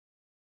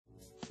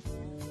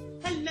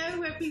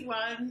Hello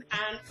everyone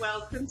and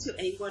welcome to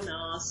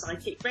A1R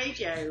Psychic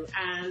Radio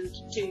and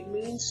to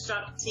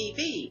Moonstruck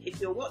TV if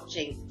you're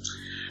watching.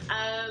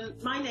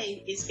 My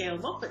name is Gail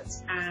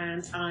Moffat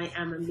and I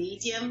am a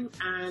medium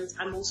and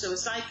I'm also a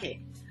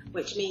psychic,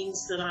 which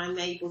means that I'm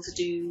able to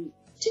do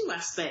two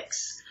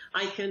aspects.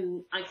 I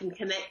can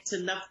connect to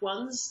loved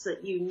ones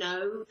that you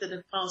know that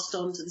have passed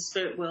on to the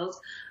spirit world,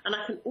 and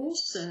I can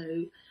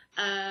also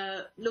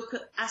look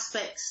at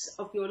aspects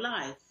of your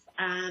life.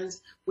 And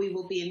we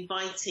will be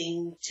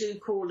inviting two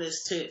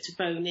callers to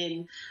phone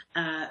in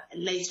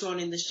later on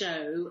in the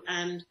show,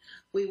 and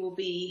we will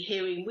be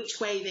hearing which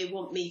way they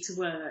want me to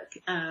work.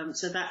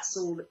 So that's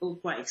all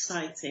quite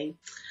exciting.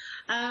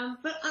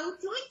 But I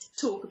would like to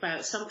talk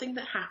about something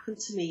that happened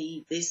to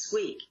me this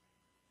week.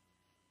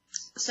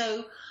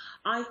 So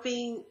I've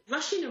been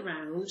rushing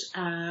around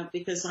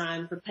because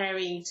I'm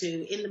preparing to,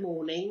 in the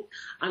morning,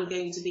 I'm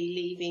going to be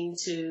leaving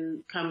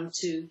to come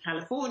to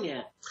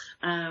California.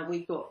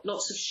 We've got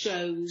lots of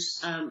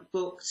shows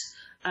booked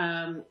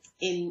in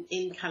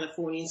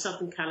California, in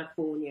Southern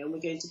California, and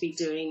we're going to be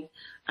doing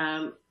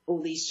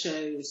all these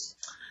shows.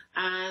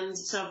 And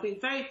so I've been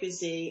very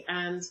busy,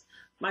 and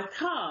my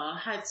car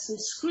had some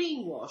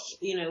screen wash.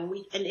 You know,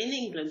 and in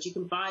England you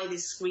can buy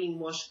this screen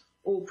wash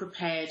all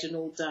prepared and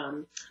all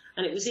done.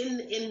 And it was in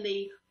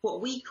the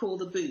what we call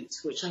the boot,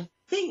 which I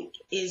think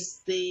is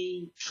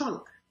the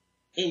trunk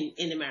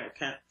in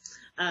America.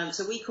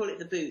 So we call it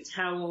the boot.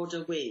 How old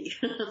are we?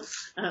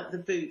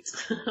 The boot.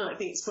 I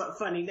think it's quite a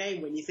funny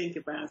name when you think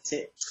about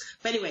it.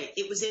 But anyway,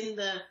 it was in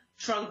the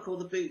trunk or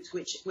the boot,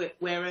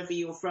 wherever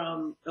you're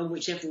from and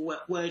whichever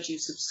word you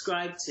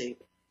subscribe to.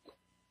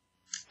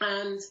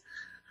 And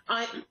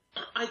I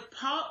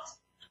parked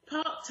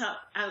up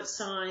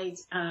outside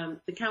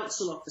the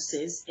council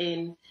offices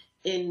in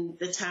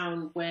the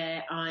town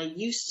where I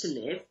used to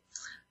live,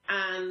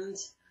 and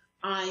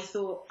I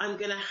thought I'm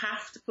going to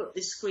have to put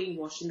this screen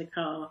wash in the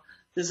car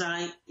because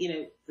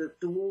the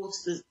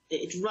water,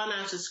 it'd run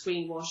out of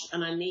screen wash,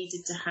 and I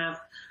needed to have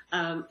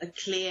a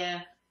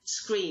clear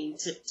screen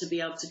to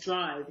be able to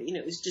drive. You know,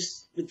 it was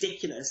just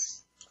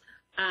ridiculous.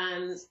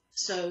 And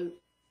so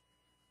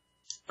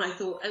I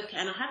thought, okay,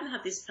 and I haven't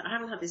had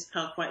this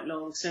car quite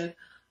long, so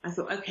I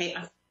thought, okay,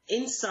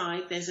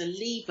 inside there's a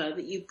lever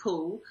that you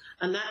pull,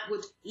 and that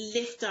would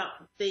lift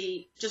up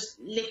the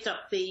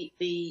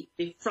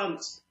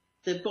front,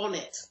 the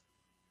bonnet,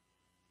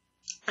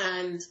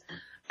 and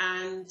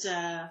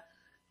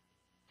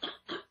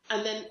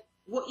then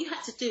what you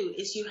had to do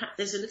is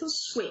there's a little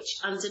switch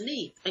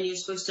underneath, and you're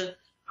supposed to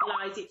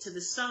glide it to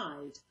the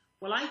side.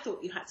 Well, I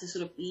thought you had to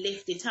sort of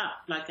lift it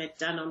up like I'd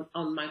done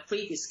on my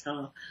previous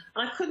car,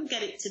 and I couldn't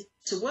get it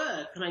to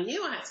work, and I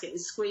knew I had to get the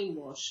screen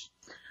wash.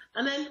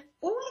 And then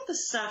all of a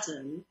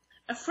sudden,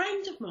 a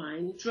friend of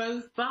mine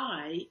drove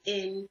by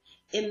in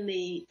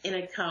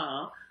a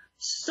car,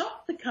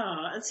 stopped the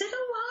car and said,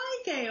 "Oh,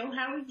 hi, Gail,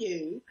 how are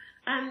you?"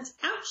 And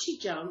out she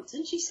jumped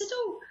and she said,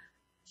 "Oh,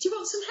 do you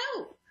want some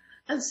help?"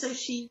 And so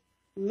she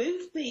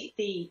moved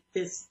the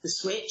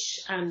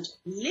switch and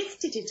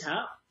lifted it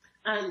up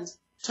and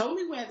told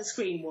me where the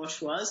screen wash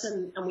was,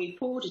 and we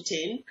poured it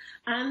in,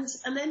 and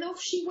then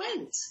off she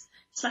went.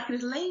 It's like a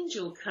little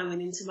angel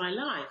coming into my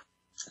life.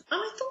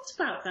 And I thought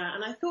about that,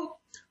 and I thought,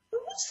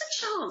 well, what's the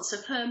chance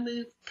of her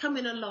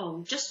coming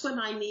along just when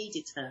I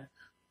needed her?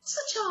 What's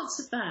the chance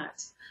of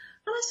that?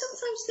 And I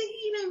sometimes think,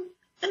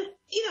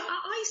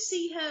 I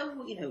see her,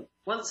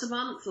 once a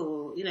month,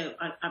 or,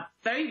 I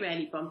very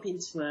rarely bump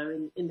into her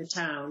in the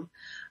town.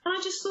 And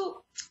I just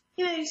thought,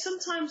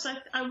 sometimes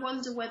I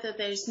wonder whether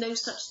there's no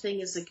such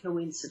thing as a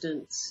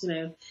coincidence.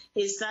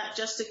 Is that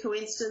just a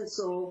coincidence,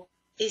 or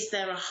is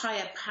there a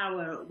higher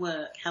power at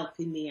work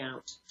helping me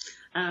out?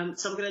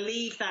 So I'm going to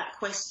leave that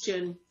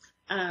question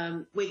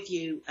with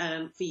you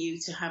for you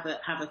to have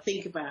a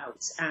think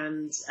about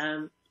and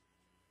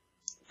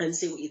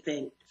see what you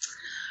think.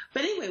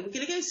 But anyway, we're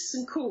going to go to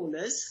some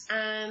callers,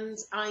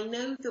 and I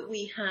know that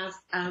we have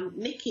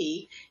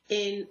Nikki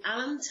in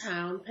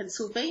Allentown,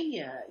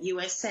 Pennsylvania,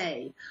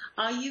 USA.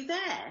 Are you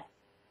there?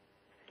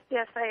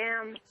 Yes, I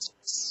am.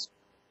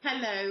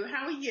 Hello,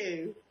 how are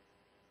you?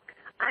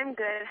 I'm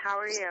good. How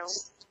are you?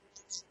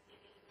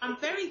 I'm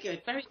very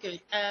good, very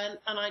good. And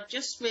I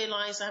just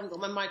realised I haven't got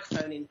my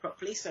microphone in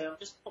properly, so I'll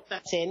just pop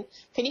that in.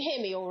 Can you hear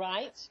me all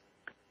right?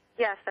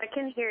 Yes, I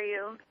can hear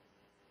you.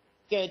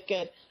 Good,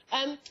 good.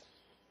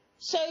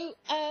 So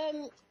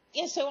I'm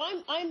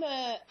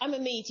a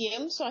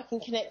medium, so I can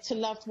connect to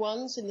loved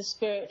ones in the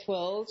spirit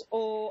world,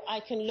 or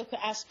I can look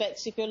at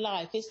aspects of your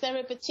life. Is there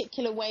a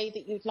particular way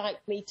that you'd like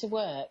me to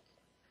work?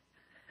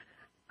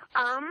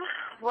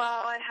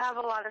 Well, I have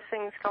a lot of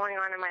things going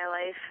on in my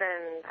life,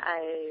 and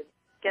I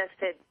guess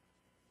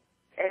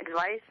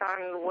advice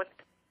on what's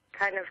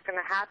kind of going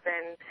to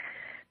happen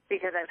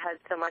because I've had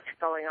so much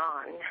going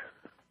on.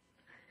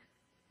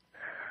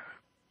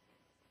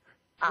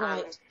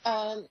 Right.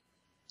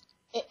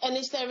 And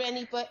is there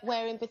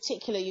anywhere in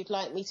particular you'd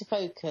like me to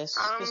focus?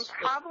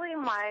 Probably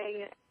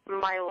my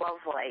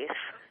love life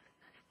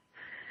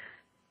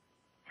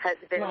has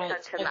been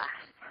such a mess.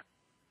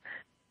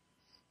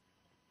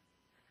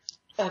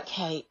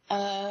 Okay.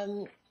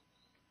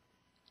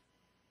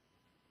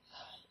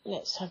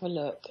 Let's have a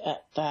look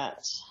at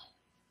that.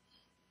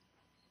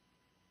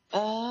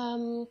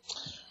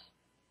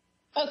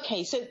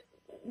 Okay, so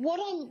what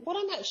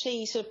I'm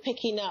actually sort of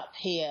picking up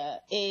here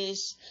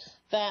is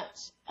that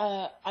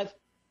I've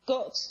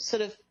got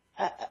sort of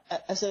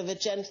a sort of a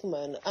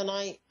gentleman, and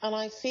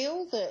I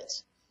feel that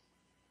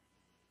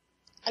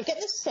I get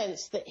the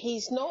sense that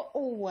he's not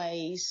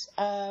always.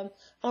 I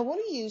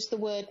want to use the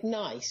word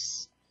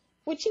nice.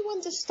 Would you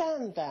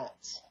understand that?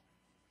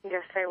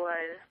 Yes, I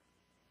would.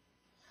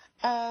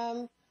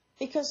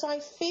 Because I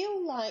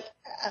feel like,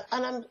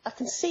 and I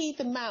can see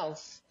the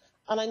mouth,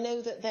 and I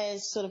know that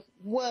there's sort of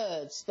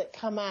words that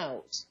come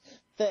out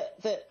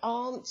that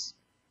aren't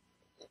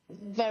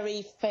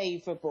very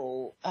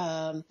favourable,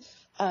 and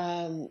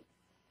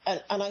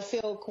I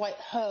feel quite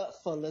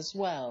hurtful as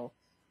well.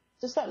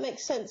 Does that make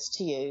sense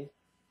to you?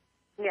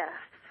 Yes.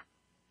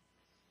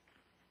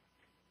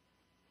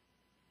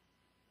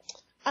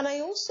 And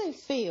I also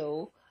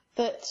feel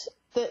that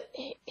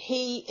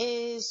he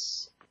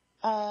is,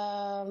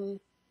 on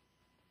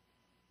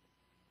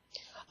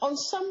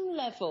some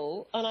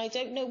level, and I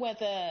don't know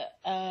whether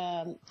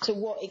to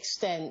what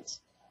extent,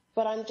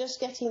 but I'm just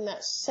getting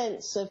that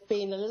sense of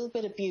being a little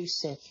bit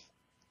abusive.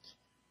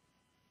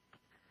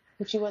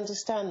 Would you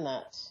understand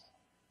that?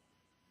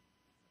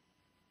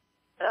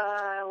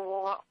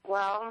 Well,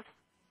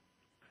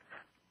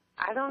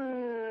 I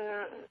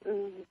don't...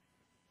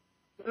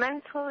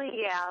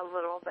 Mentally, yeah, a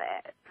little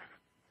bit.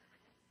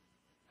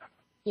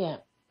 Yeah.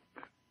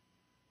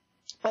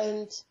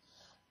 And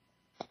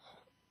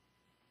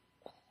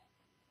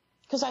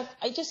because I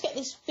just get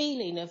this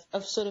feeling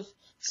of sort of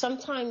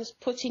sometimes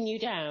putting you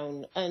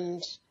down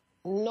and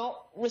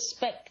not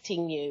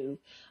respecting you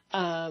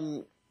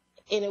in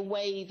a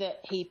way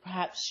that he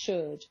perhaps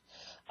should.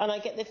 And I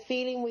get the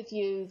feeling with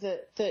you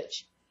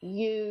that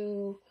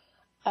you...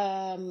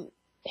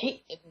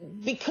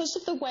 because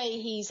of the way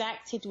he's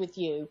acted with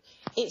you,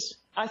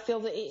 I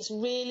feel that it's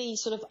really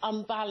sort of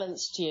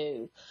unbalanced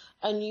you,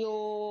 and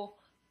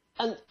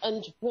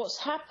and what's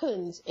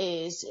happened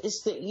is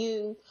that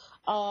you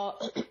are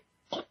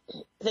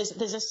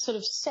there's a sort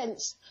of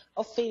sense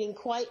of feeling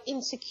quite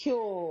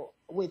insecure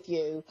with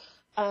you,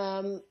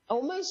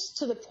 almost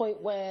to the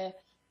point where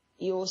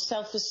your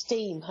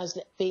self-esteem has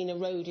been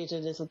eroded a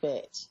little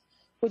bit.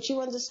 Would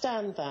you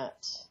understand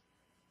that?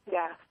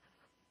 Yeah.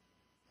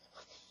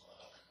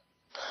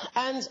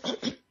 And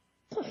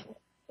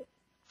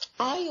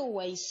I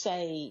always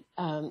say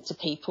to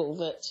people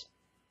that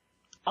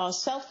our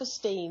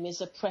self-esteem is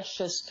a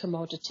precious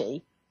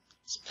commodity.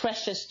 It's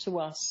precious to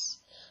us.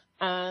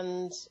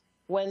 And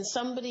when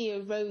somebody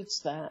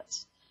erodes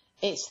that,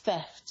 it's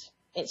theft.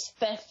 It's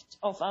theft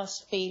of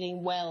us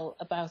feeling well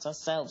about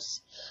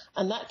ourselves.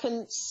 And that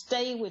can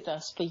stay with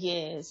us for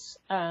years.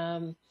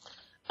 And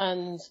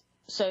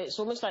so it's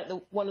almost like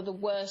one of the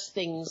worst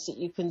things that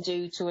you can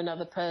do to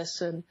another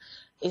person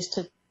is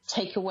to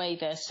take away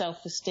their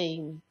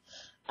self-esteem.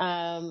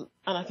 And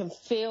I can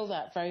feel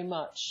that very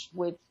much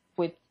with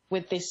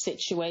this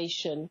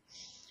situation.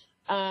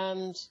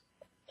 And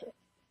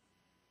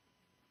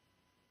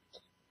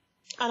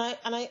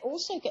I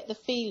also get the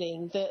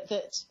feeling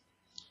that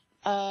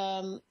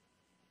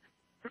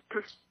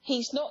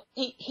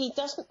he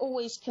doesn't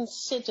always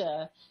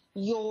consider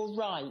your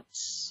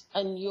rights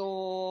and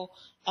your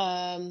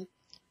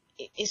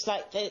it's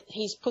like that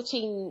he's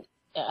putting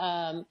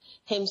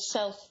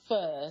himself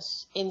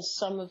first in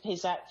some of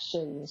his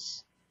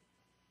actions.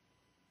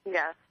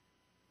 Yeah.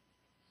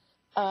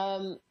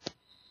 Have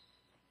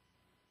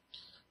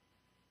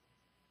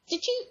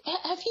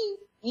you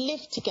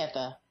lived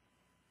together?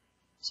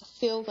 To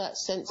feel that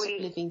sense of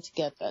living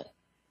together.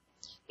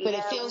 But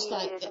it feels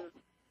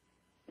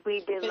we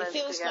did live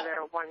together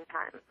one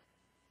time.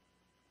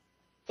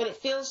 But it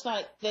feels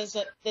like there's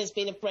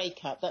been a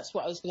breakup. That's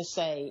what I was going to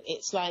say.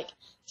 It's like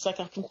I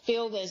can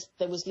feel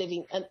there was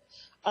living, and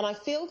I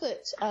feel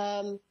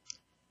that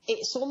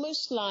it's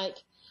almost like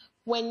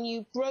when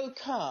you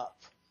broke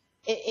up,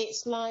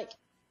 it's like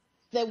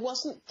there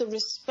wasn't the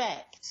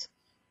respect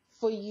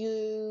for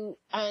you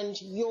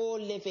and your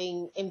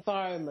living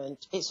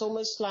environment. It's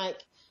almost like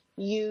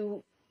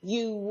you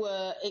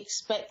were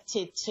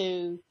expected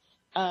to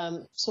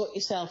sort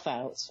yourself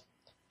out.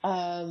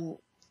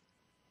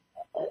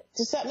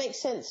 Does that make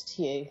sense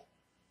to you?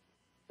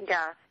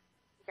 Yeah.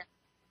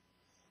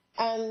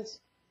 And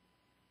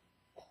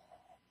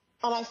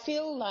I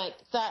feel like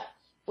that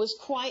was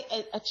quite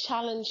a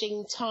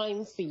challenging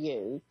time for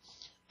you.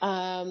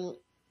 And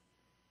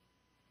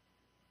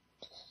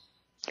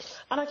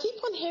I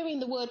keep on hearing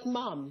the word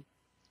mum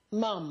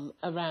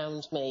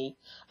around me.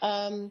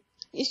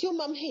 Is your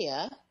mum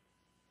here?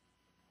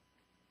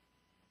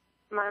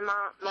 My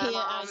mom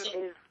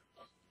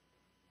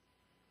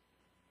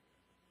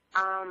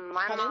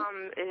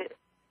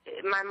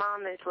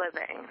is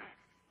living.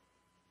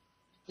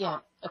 Yeah.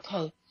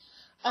 Okay.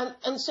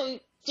 And so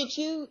did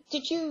you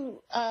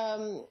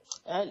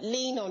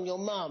lean on your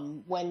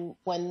mum when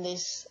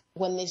this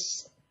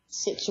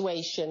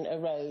situation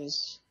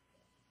arose?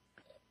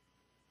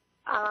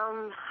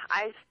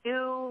 I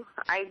do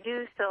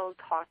still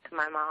talk to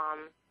my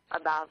mom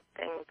about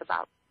things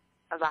about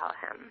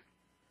him.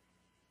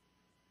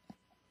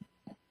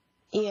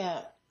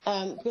 Yeah,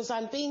 because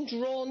I'm being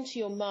drawn to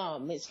your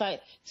mum. It's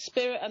like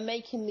spirit are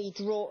making me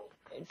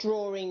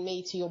drawing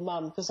me to your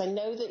mum, because I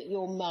know that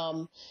your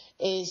mum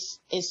is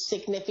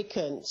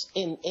significant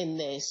in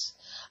this.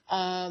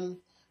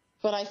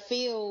 But I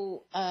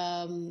feel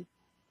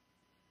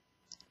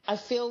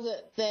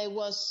that there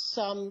was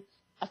some.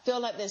 I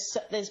feel like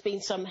there's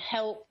been some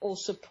help or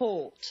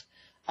support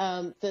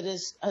that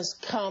has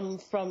come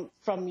from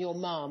your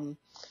mum,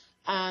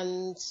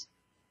 and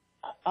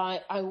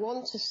I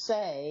want to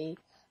say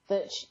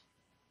that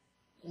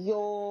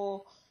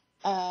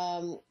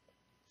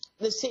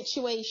the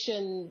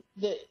situation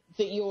that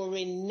you're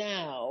in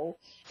now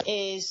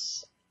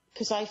is,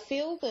 because I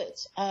feel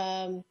that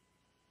I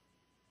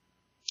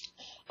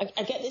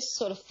get this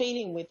sort of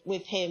feeling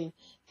with him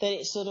that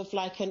it's sort of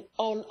like an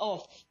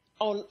on-off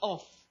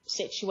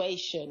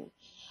situation.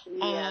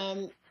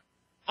 Yeah.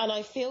 And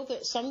I feel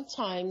that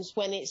sometimes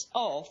when it's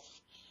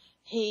off,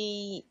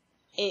 it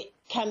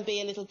can be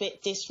a little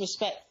bit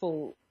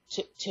disrespectful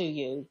to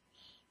you.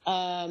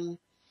 And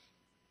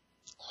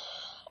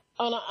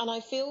I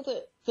feel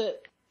that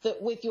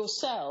with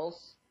yourself,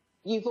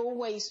 you've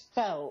always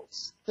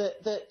felt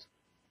that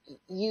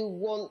you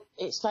want,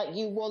 it's like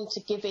you want to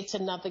give it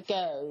another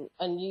go,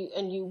 and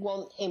you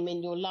want him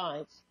in your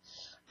life.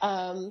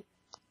 But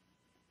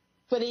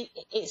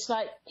it's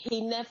like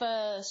he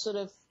never sort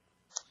of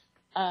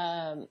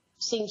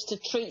seems to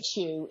treat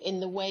you in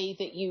the way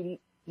that you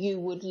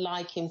would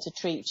like him to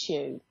treat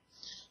you.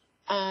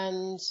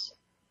 And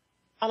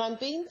I'm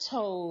being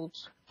told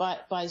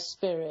by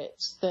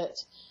spirits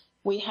that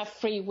we have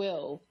free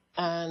will,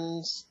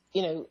 and,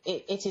 you know,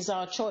 it is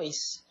our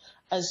choice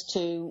as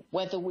to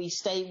whether we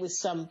stay with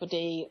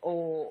somebody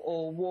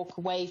or walk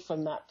away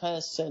from that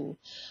person.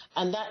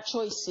 And that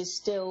choice is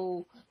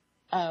still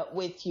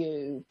with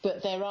you.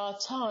 But there are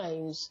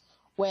times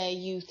where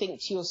you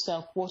think to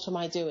yourself, what am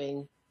I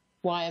doing?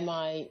 Why am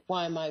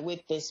I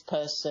with this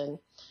person?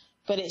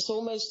 But it's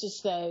almost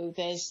as though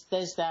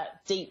there's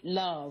that deep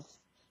love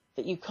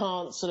that you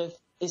can't sort of,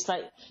 it's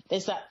like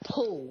there's that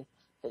pull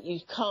that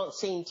you can't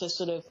seem to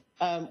sort of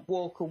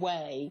walk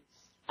away.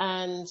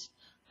 And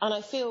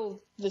I feel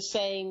the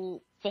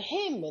same for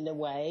him in a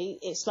way.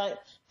 It's like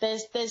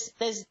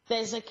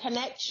there's a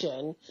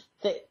connection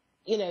that,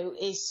 you know,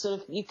 is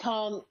sort of, you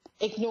can't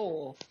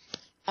ignore.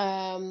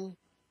 But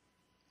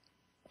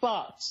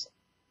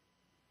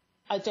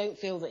I don't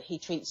feel that he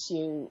treats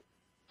you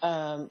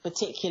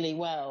particularly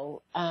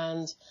well,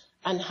 and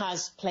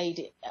has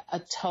played a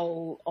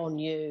toll on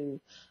you,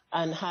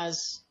 and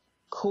has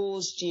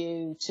caused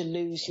you to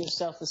lose your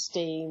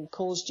self-esteem,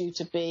 caused you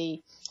to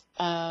be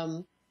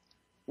not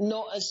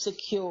as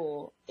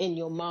secure in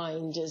your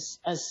mind as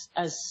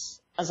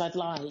I'd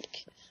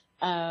like.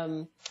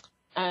 And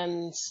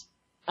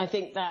I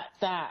think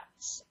that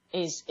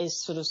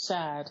is sort of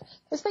sad.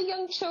 Is there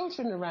young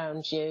children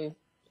around you?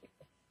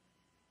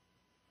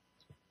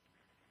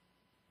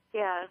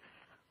 Yes.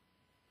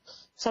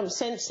 So I'm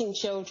sensing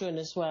children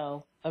as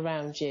well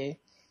around you.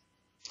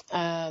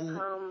 I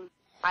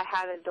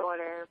had a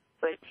daughter,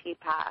 but she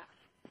passed.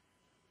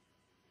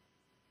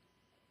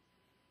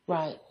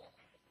 Right.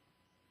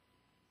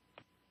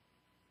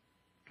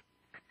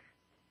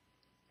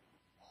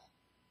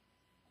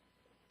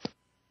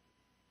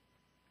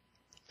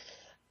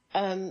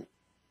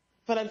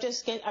 But I'm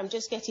just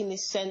getting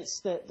this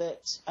sense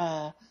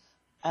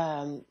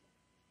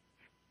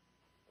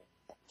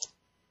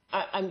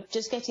I'm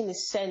just getting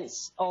this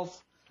sense of,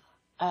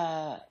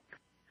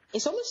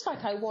 it's almost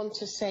like I want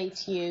to say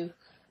to you,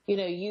 you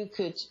know, you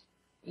could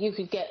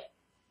get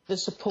the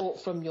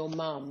support from your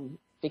mum,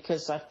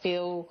 because I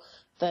feel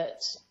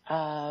that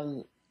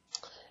I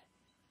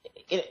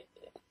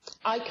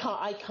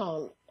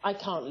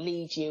can't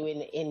lead you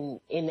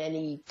in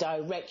any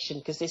direction,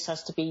 because this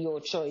has to be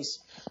your choice.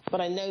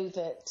 But I know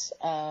that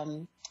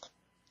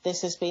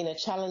this has been a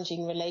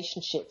challenging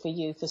relationship for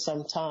you for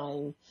some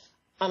time,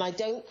 and I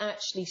don't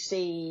actually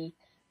see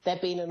there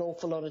being an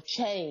awful lot of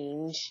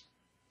change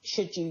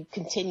should you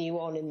continue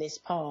on in this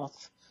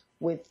path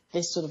with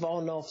this sort of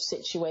on-off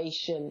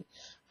situation,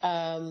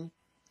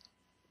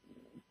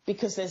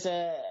 because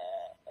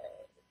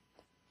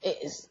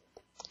it's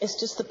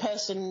just the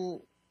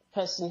person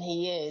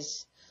he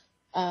is,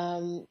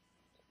 and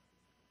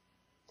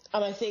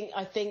I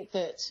think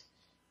that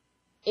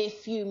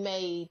if you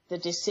made the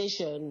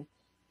decision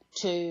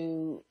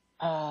to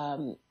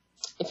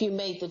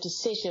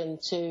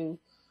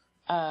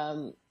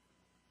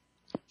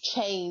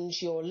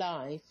change your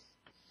life,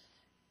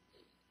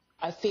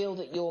 I feel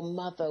that your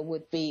mother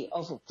would be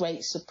of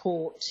great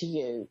support to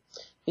you,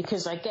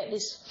 because I get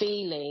this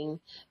feeling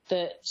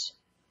that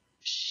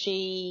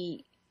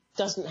she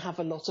doesn't have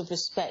a lot of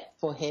respect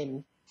for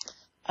him.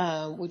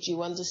 Would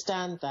you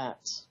understand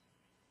that?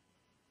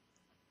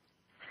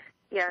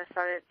 Yes,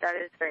 that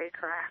is very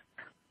correct.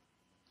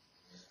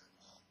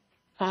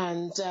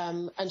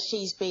 and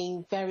she's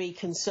been very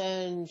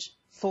concerned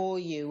for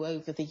you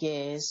over the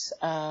years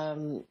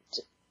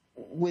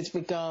with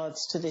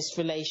regards to this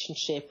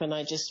relationship, and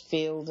I just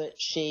feel that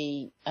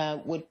she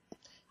would.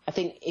 I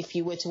think if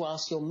you were to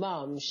ask your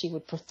mum, she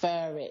would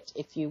prefer it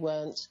if you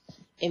weren't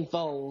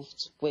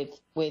involved with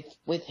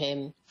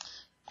him.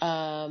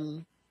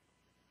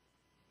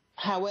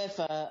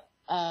 However,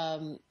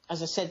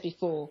 as I said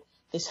before,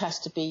 this has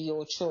to be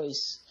your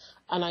choice.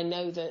 And I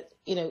know that,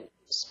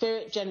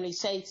 Spirit generally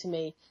say to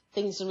me,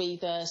 things are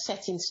either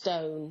set in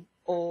stone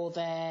or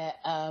they're,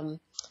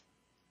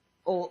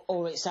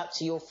 or it's up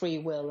to your free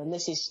will. And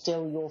this is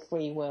still your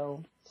free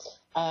will.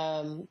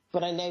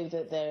 But I know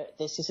that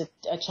this is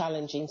a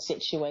challenging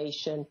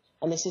situation,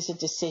 and this is a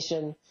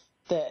decision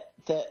that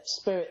the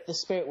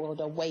spirit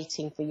world are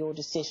waiting for your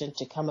decision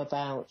to come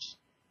about.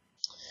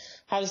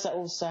 How does that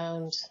all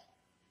sound?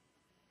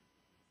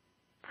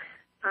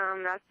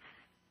 That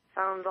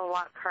sounds a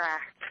lot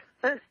correct,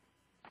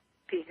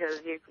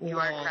 because you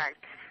are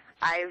correct.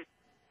 I've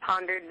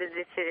pondered the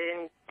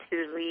decision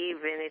to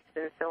leave, and it's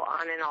been so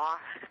on and off.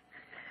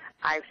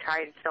 I've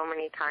tried so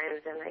many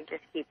times, and I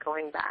just keep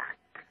going back.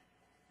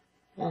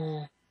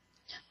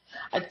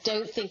 I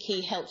don't think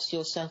he helps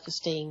your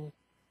self-esteem.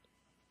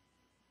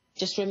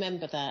 Just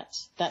remember that.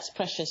 That's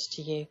precious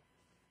to you.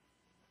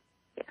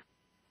 Yeah.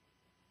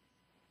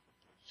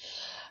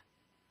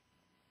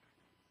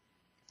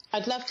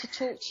 I'd love to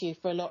talk to you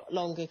for a lot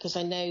longer, because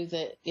I know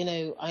that,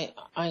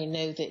 I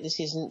know that this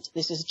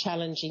is a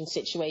challenging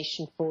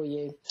situation for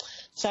you.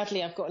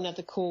 Sadly, I've got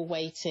another call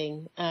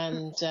waiting,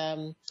 and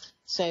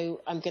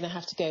so I'm going to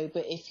have to go.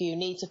 But if you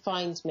need to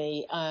find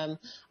me,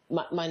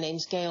 my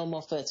name's Gail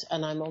Moffat,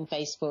 and I'm on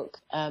Facebook,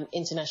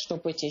 International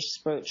British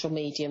Spiritual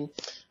Medium.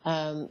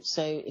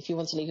 So if you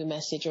want to leave a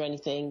message or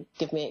anything,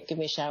 give me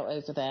a shout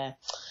over there.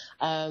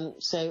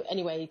 So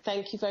anyway,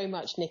 thank you very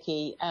much,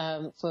 Nikki,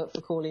 for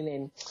calling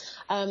in.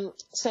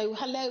 So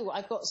hello,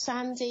 I've got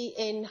Sandy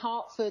in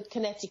Hartford,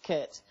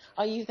 Connecticut.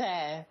 Are you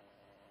there?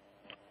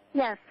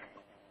 Yes.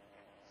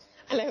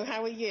 Hello,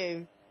 how are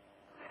you?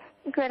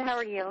 Good, how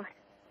are you?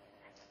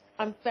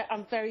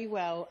 I'm very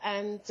well.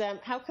 And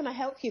how can I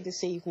help you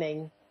this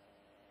evening?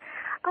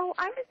 Oh,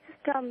 I was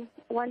just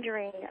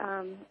wondering,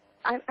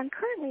 I'm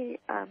currently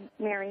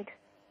married.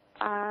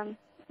 The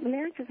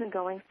marriage isn't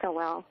going so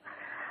well.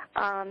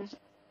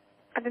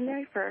 I've been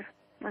married for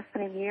less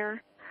than a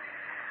year.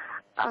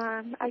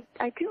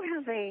 I do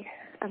have a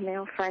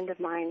male friend of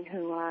mine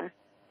who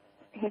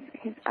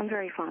I'm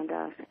very fond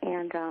of,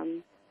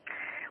 and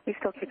we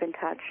still keep in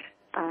touch.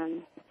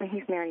 And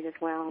he's married as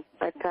well,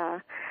 but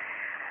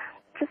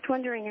just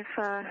wondering if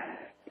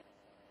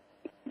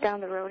down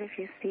the road, if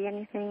you see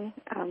anything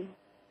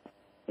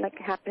like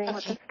happening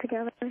with us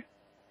together.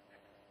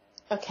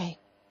 Okay.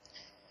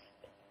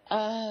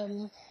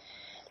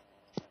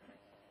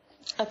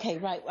 Okay,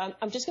 right.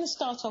 I'm just going to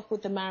start off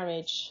with the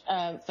marriage,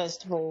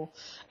 first of all.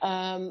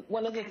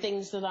 One of the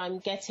things that I'm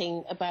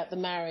getting about the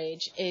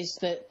marriage is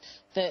that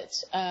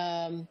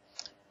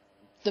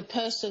the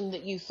person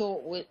that you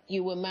thought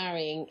you were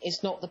marrying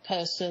is not the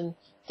person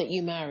that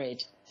you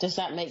married. Does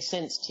that make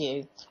sense to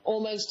you?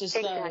 Almost as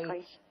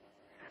though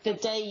the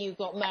day you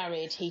got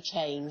married, he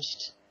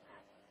changed.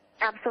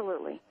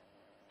 Absolutely.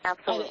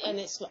 And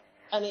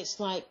it's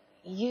like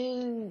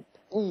you.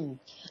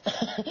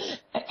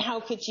 How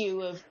could you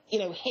have,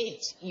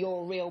 hid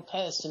your real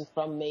person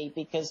from me?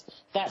 Because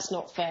that's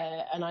not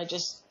fair. And I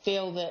just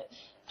feel that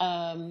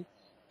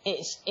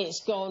it's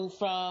gone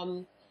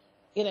from,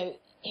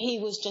 he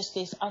was just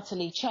this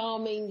utterly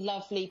charming,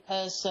 lovely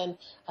person,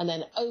 and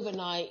then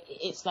overnight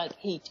it's like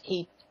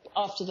he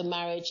after the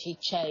marriage he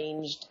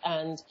changed,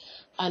 and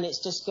it's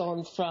just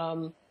gone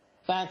from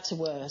bad to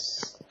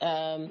worse.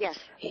 Yes.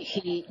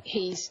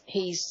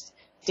 He's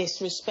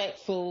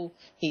disrespectful,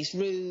 he's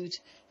rude,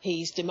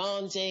 he's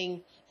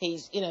demanding,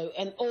 he's,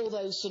 and all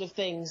those sort of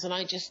things. And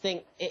I just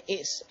think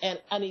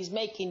and he's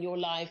making your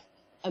life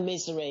a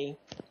misery.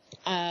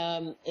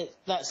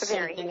 That's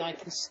something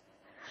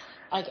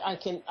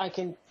I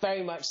can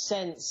very much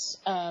sense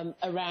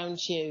around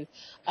you.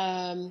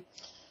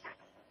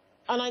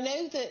 And I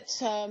know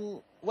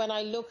that when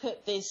I look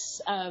at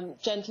this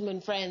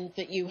gentleman friend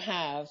that you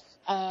have,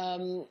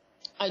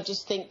 I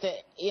just think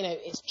that,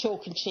 it's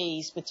chalk and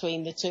cheese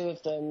between the two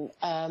of them.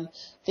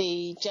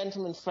 The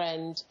gentleman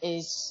friend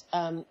is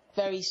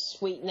very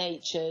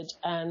sweet-natured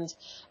and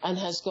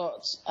has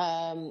got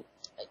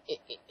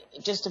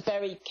just a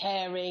very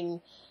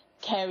caring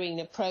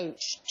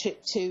approach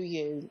to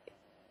you.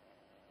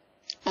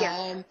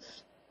 Yeah.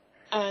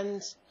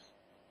 And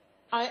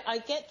I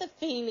get the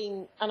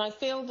feeling, and I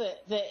feel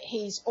that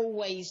he's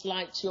always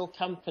liked your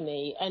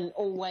company and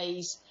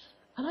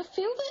I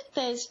feel that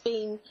there's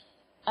been,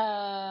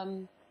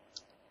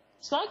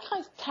 it's like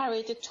I've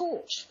carried a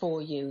torch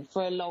for you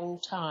for a long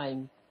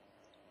time.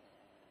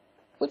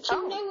 Would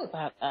you know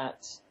about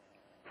that?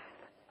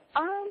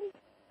 I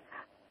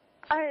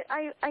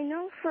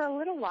know for a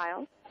little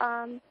while.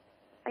 I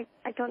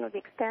don't know the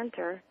extent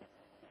or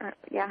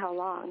how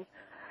long.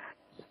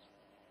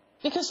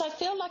 Because I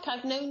feel like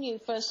I've known you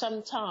for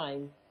some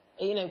time,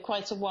 you know,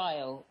 quite a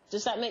while.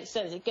 Does that make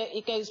sense?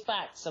 It goes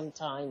back some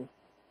time.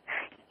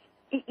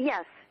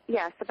 Yes,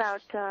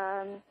 about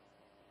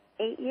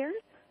 8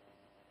 years.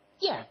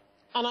 Yeah,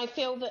 and I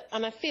feel that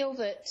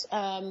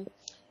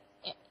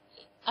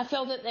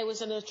there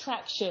was an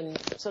attraction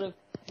sort of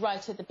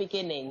right at the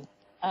beginning,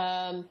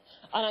 and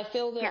I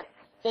feel that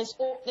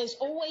there's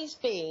always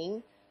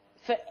been,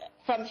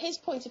 from his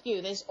point of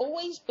view, there's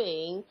always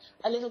been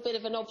a little bit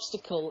of an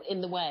obstacle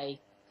in the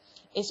way.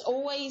 It's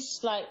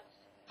always like,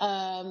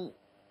 I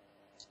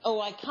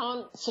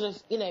can't sort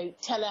of, you know,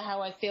 tell her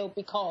how I feel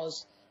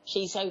because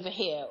she's over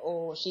here,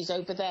 or she's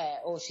over there,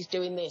 or she's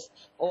doing this,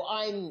 or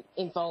I'm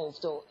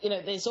involved, or, you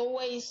know, there's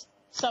always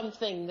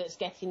something that's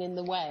getting in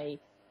the way.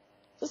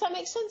 Does that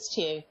make sense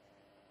to you?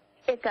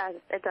 It does.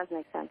 It does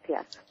make sense,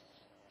 yes.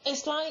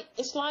 It's like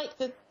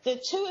the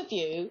two of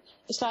you,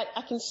 it's like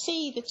I can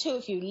see the two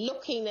of you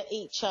looking at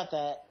each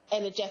other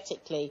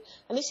energetically.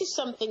 And this is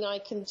something I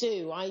can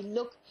do. I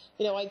look,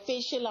 you know, I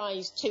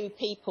visualize two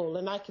people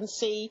and I can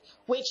see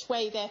which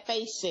way they're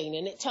facing.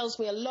 And it tells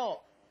me a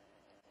lot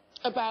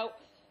about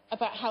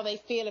how they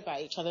feel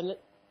about each other.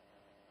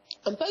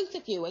 And both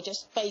of you are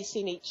just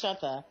facing each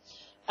other.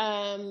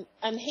 And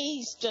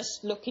he's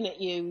just looking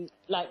at you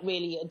like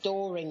really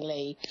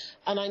adoringly.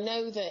 And I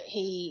know that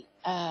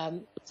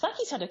it's like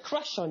he's had a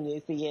crush on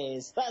you for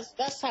years.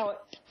 That's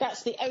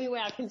the only way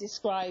I can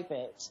describe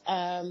it.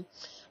 And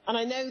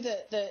I know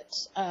that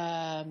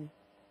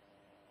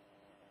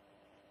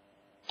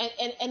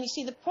you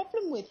see, the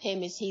problem with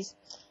him is he's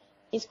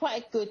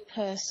quite a good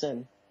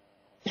person.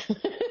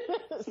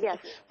 Yes.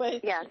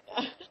 Yes.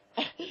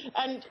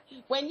 And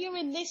when you're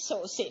in this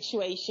sort of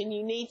situation,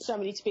 you need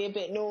somebody to be a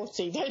bit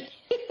naughty, don't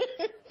you?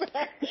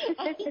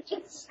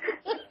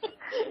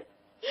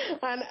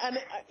 and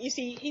you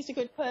see, he's a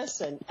good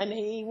person, and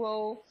he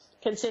will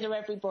consider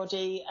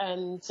everybody,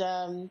 and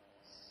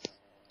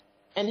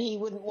he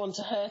wouldn't want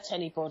to hurt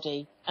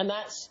anybody, and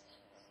that's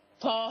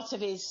part of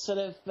his sort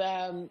of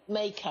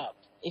makeup,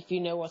 if you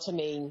know what I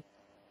mean.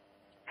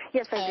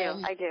 Yes,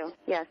 I do.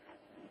 Yes.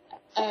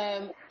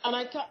 And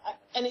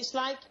it's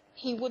like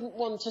he wouldn't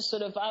want to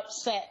sort of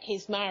upset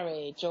his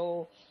marriage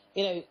or,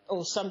 you know,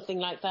 or something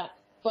like that.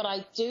 But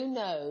I do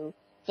know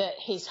that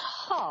his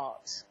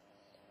heart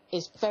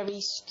is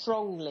very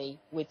strongly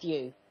with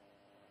you.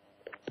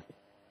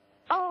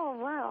 Oh,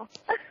 wow.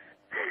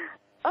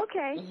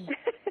 Okay.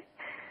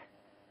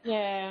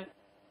 Yeah.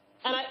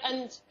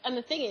 And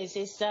the thing is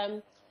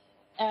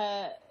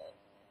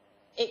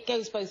it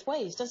goes both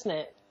ways, doesn't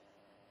it?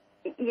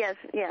 Yes,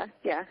 yeah.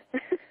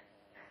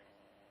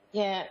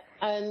 Yeah,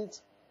 and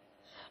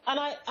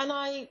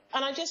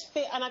I just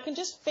feel, and I can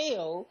just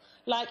feel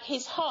like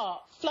his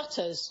heart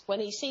flutters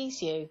when he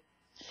sees you.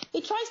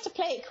 He tries to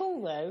play it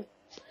cool though.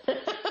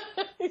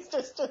 It's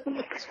just.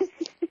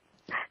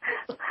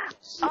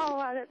 Oh,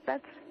 wow,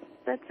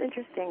 that's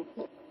interesting.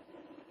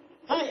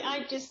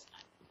 I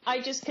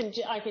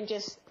can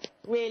just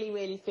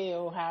really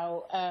feel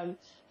how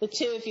the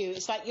two of you.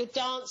 It's like you're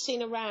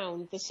dancing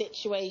around the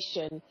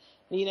situation.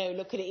 You know,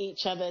 looking at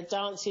each other,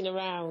 dancing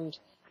around.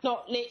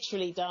 Not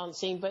literally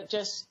dancing, but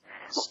just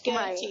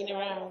skirting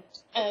around.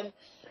 And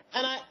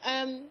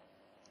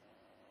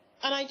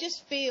I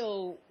just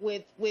feel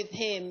with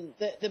him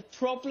that the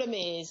problem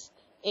is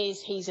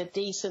he's a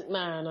decent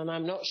man, and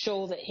I'm not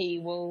sure that he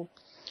will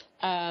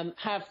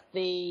have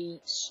the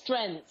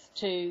strength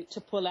to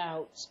pull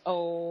out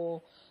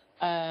or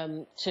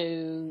to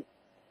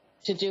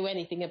do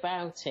anything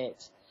about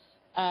it.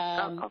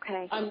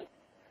 Okay.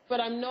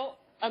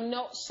 I'm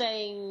not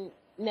saying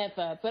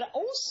never, but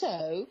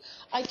also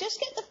I just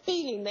get the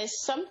feeling there's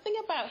something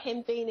about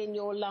him being in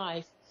your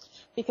life,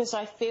 because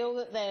I feel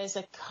that there's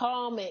a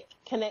karmic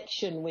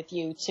connection with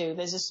you two.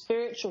 There's a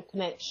spiritual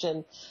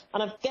connection,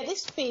 and I get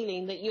this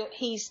feeling that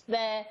he's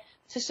there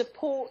to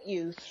support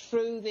you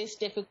through this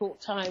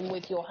difficult time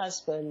with your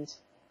husband.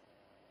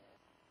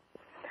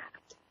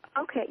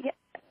 Okay,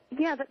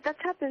 yeah,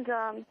 that's happened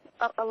a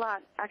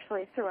lot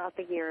actually throughout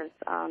the years.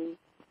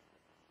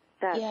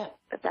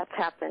 That's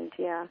happened,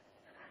 yeah.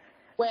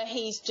 Where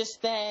he's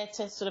just there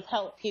to sort of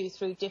help you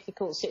through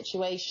difficult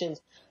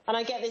situations. And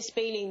I get this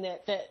feeling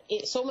that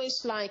it's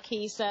almost like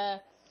he's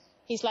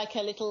like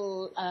a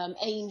little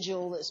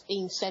angel that's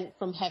been sent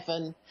from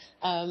heaven.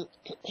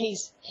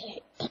 He's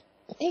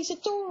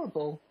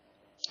adorable,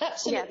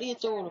 absolutely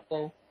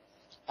adorable.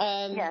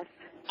 Yes.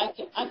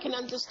 I can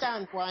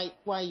understand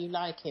why you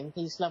like him.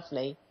 He's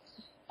lovely.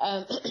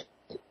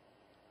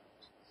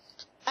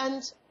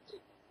 And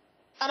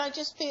I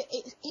just feel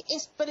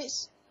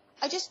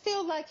I just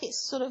feel like it's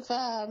sort of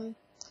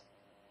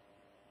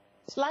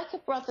it's like a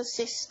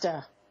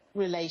brother-sister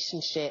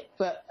relationship,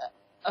 but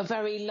a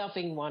very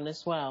loving one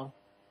as well.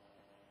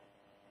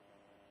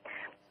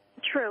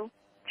 True,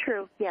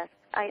 yes.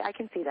 I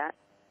can see that.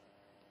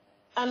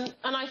 And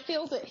I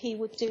feel that he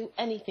would do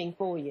anything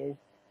for you.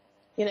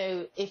 You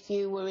know, if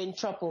you were in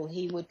trouble,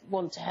 he would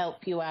want to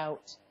help you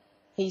out.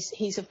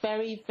 He's a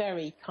very,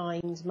 very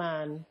kind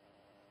man.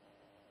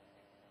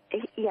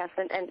 Yes,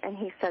 and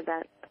he said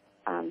that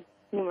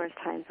numerous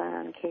times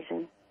on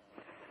occasion.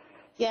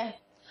 Yeah.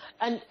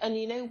 And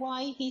you know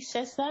why he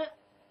says that?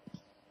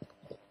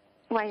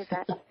 Why is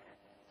that?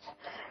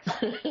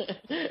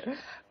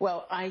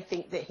 Well, I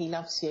think that he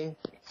loves you.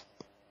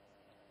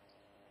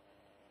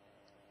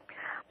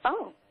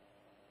 Oh.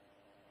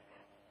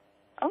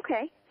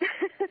 Okay.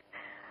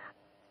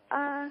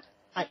 I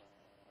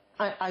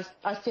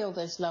feel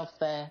there's love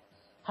there.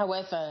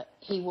 However,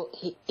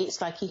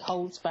 it's like he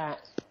holds back.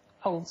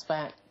 Oh,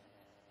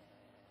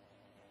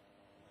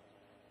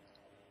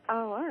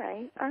 all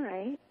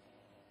right.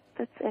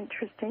 That's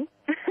interesting.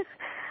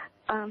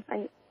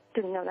 I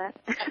didn't know that.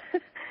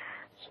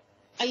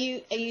 Are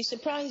you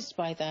surprised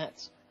by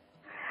that?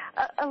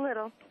 A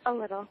little.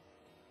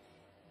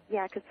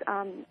 Yeah, because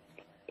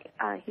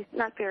he's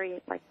not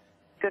very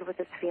good with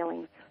his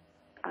feelings.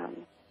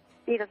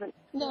 He doesn't.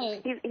 No.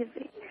 He's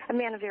a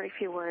man of very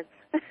few words.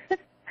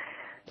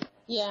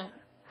 Yeah,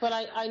 but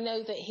I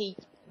know that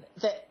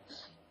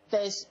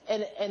there's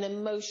an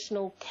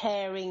emotional,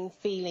 caring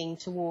feeling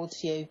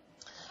towards you,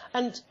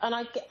 and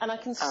I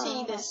can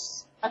see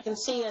this. I can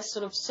see a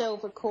sort of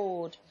silver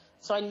cord.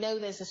 So I know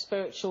there's a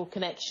spiritual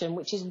connection,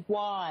 which is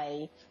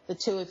why the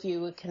two of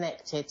you are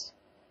connected.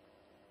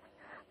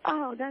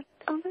 Oh, that's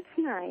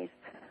nice.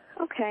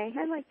 Okay,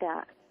 I like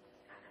that.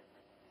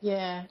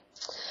 Yeah.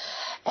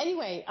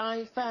 Anyway,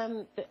 I've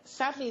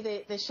sadly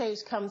the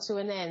show's come to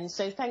an end.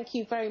 So thank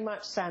you very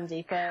much,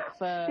 Sandy, for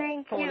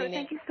Thank calling you. in.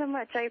 Thank you so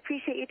much. I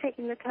appreciate you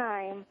taking the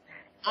time.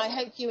 I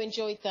hope you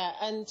enjoyed that.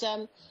 And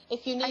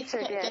if you need to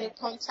get in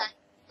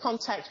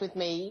contact with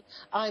me,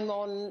 I'm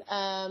on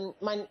I'm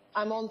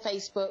on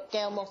Facebook,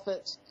 Gail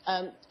Moffat,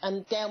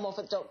 and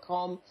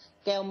GailMoffat.com.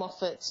 Gail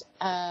Moffat,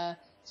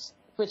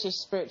 British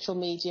spiritual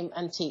medium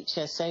and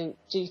teacher. So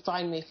do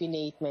find me if you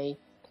need me.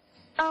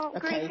 Oh, Okay.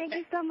 great. Thank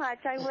you so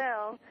much. I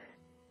will.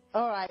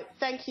 All right.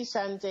 Thank you,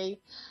 Sandy.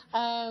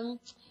 Hello,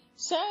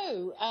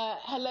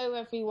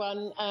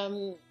 everyone.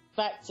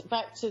 Back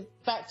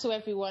to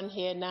everyone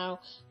here now.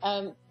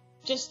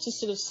 Just to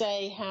sort of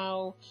say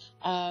how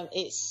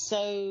it's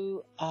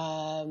so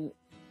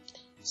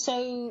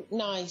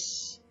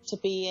nice to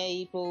be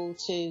able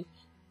to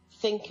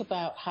think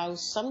about how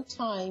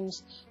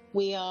sometimes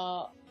we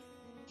are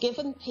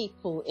given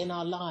people in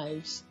our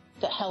lives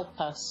that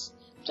help us,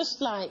 just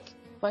like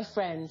my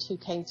friend who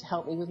came to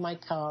help me with my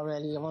car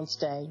earlier on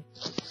today.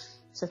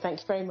 So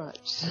thank you very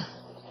much.